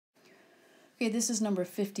Okay, this is number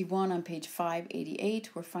 51 on page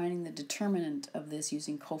 588. We're finding the determinant of this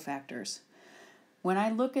using cofactors. When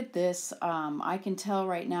I look at this, I can tell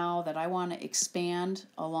right now that I want to expand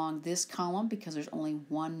along this column because there's only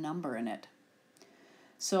one number in it.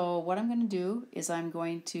 So what I'm going to do is I'm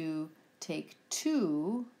going to take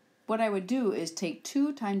 2. What I would do is take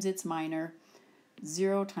 2 times its minor,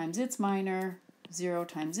 0 times its minor, 0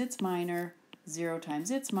 times its minor, 0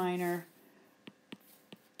 times its minor,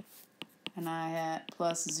 and I had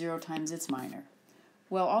plus 0 times its minor.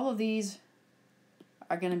 Well, all of these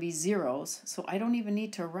are going to be zeros, so I don't even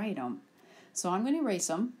need to write them. So I'm going to erase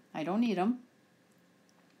them. I don't need them.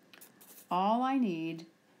 All I need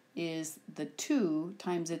is the 2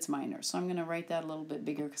 times its minor. So I'm going to write that a little bit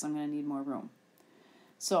bigger because I'm going to need more room.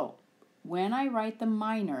 So when I write the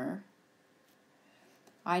minor,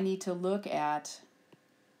 I need to look at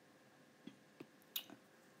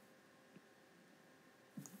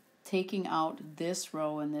taking out this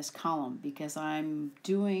row and this column because I'm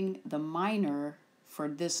doing the minor for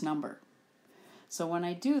this number. So when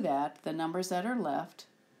I do that, the numbers that are left,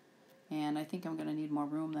 and I think I'm going to need more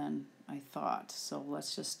room than I thought, so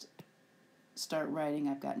let's just start writing.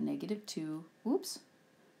 I've got -2, oops,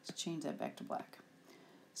 let's change that back to black.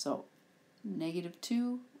 So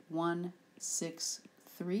 -2, 1, 6,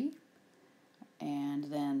 3, and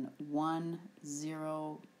then 1,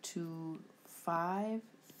 0, 2, 5,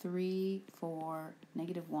 3, 4,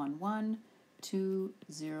 -1, 1, 2,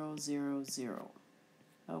 0, 0, 0.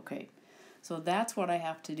 Okay, so that's what I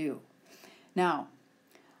have to do. Now,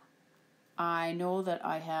 I know that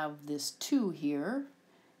I have this 2 here,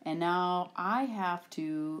 and now I have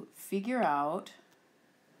to figure out,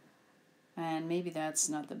 and maybe that's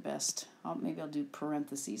not the best, maybe I'll do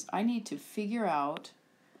parentheses. I need to figure out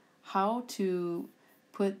how to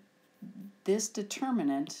put this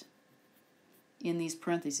determinant in these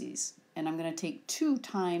parentheses, and I'm going to take 2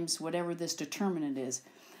 times whatever this determinant is.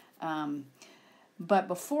 But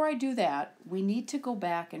before I do that, we need to go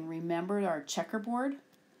back and remember our checkerboard,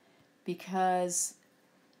 because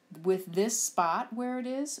with this spot where it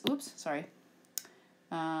is, oops, sorry,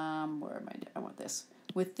 where am I want this.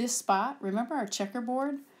 With this spot, remember our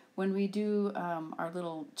checkerboard? When we do our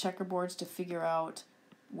little checkerboards to figure out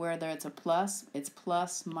whether it's a plus, it's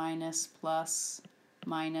plus, minus,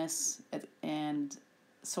 and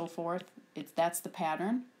so forth. That's the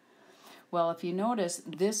pattern. Well, if you notice,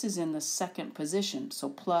 this is in the second position, so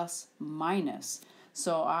plus, minus.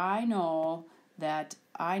 So I know that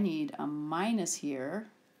I need a minus here,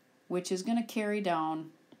 which is going to carry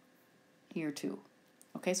down here too.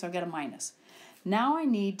 Okay, so I've got a minus. Now I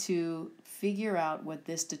need to figure out what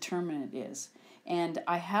this determinant is. And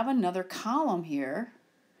I have another column here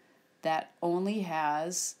that only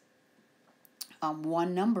has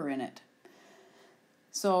one number in it.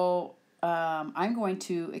 So I'm going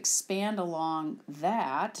to expand along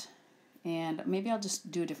that, and maybe I'll just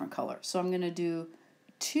do a different color. So I'm going to do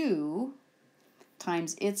 2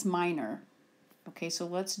 times its minor. Okay, so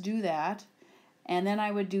let's do that. And then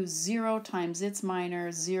I would do 0 times its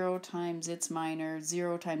minor, 0 times its minor,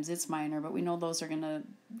 0 times its minor, but we know those are going to,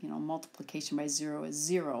 multiplication by 0 is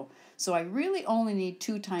 0. So I really only need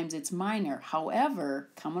 2 times its minor. However,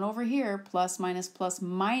 coming over here, plus,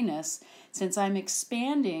 minus, since I'm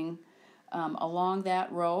expanding along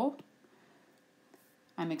that row,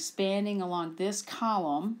 I'm expanding along this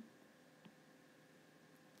column,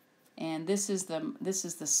 and this is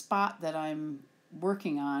the spot that I'm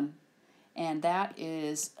working on, and that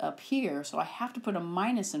is up here, so I have to put a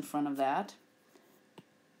minus in front of that.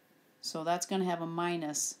 So that's going to have a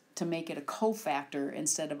minus to make it a cofactor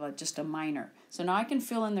instead of just a minor. So now I can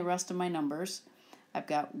fill in the rest of my numbers. I've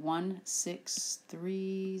got 1, 6,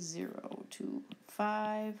 3, 0, 2,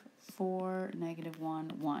 5, 4,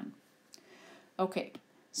 -1, 1. Okay,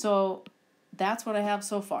 so that's what I have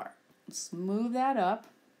so far. Let's move that up.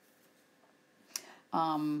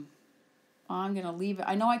 I'm going to leave it.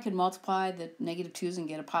 I know I could multiply the -2's and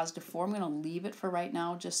get a +4. I'm going to leave it for right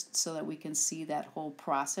now just so that we can see that whole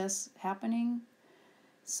process happening.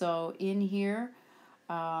 So in here,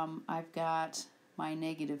 I've got my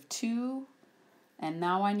 -2, and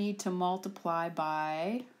now I need to multiply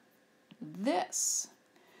by this.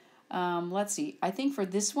 Let's see. I think for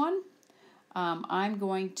this one, I'm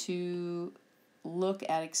going to look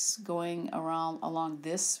at going along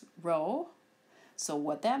this row. So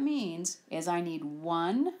what that means is I need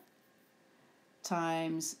 1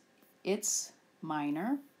 times its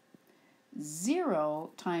minor,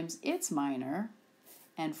 0 times its minor,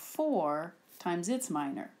 and 4 times its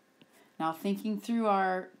minor. Now thinking through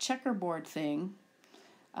our checkerboard thing,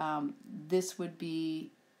 this would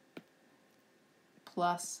be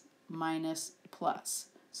plus, minus plus.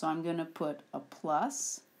 So I'm going to put a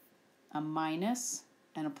plus, a minus,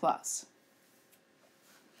 and a plus.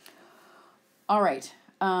 All right,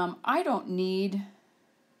 I don't need,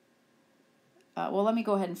 well, let me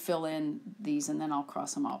go ahead and fill in these and then I'll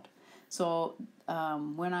cross them out. So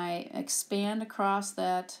when I expand across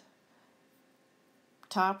that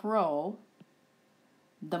top row,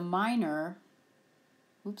 the minor,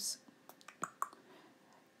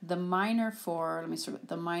 the minor for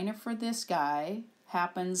this guy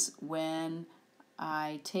happens when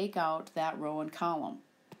I take out that row and column.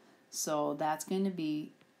 So that's going to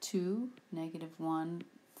be 2, -1,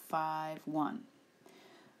 5, 1.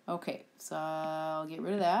 Okay, so I'll get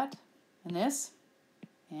rid of that and this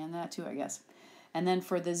and that too, I guess. And then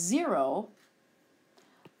for the 0,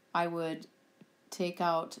 I would take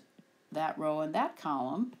out that row and that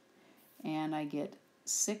column, and I get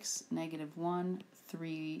 6, -1,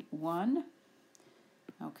 3, 1.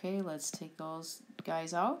 Okay, let's take those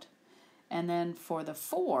guys out. And then for the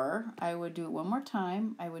 4, I would do it one more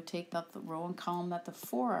time. I would take the row and column that the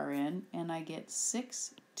 4 are in, and I get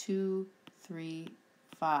 6, 2, 3,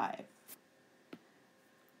 5.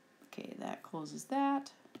 Okay, that closes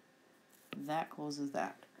that. That closes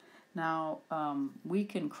that. Now, we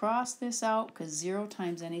can cross this out because 0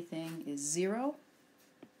 times anything is 0.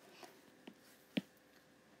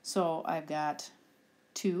 So I've got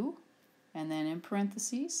 2, and then in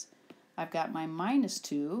parentheses, I've got my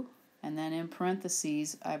 -2, and then in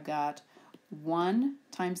parentheses, I've got 1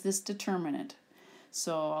 times this determinant.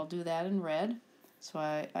 So I'll do that in red. So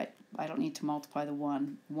I don't need to multiply the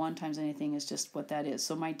 1. 1 times anything is just what that is.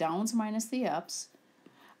 So my downs minus the ups,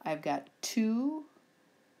 I've got 2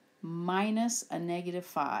 minus a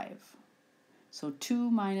 -5. So 2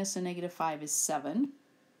 minus a -5 is 7.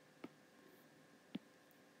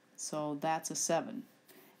 So that's a 7.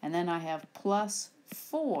 And then I have plus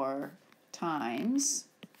 4 times,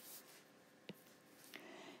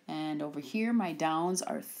 and over here my downs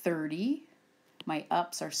are 30, my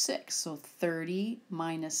ups are 6. So 30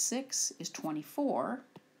 minus 6 is 24.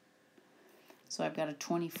 So I've got a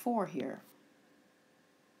 24 here.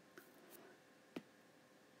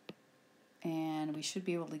 And we should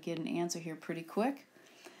be able to get an answer here pretty quick.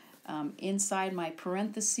 Inside my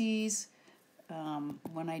parentheses,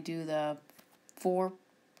 when I do the 4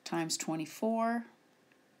 times 24,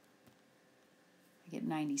 I get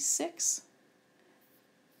 96.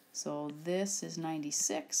 So this is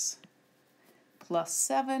 96 plus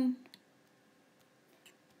 7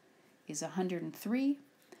 is 103.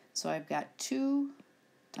 So I've got 2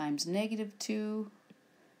 times -2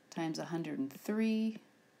 times 103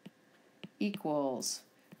 equals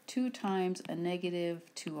 2 times a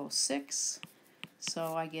 -206.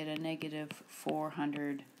 So I get a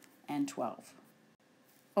 -412.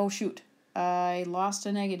 Oh shoot, I lost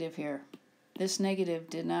a negative here. This negative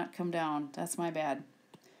did not come down. That's my bad.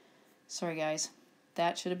 Sorry guys.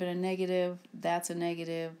 That should have been a negative. That's a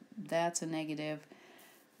negative. That's a negative.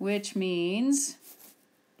 Which means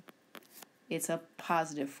it's a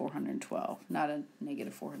positive 412, not a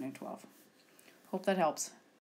negative 412. Hope that helps.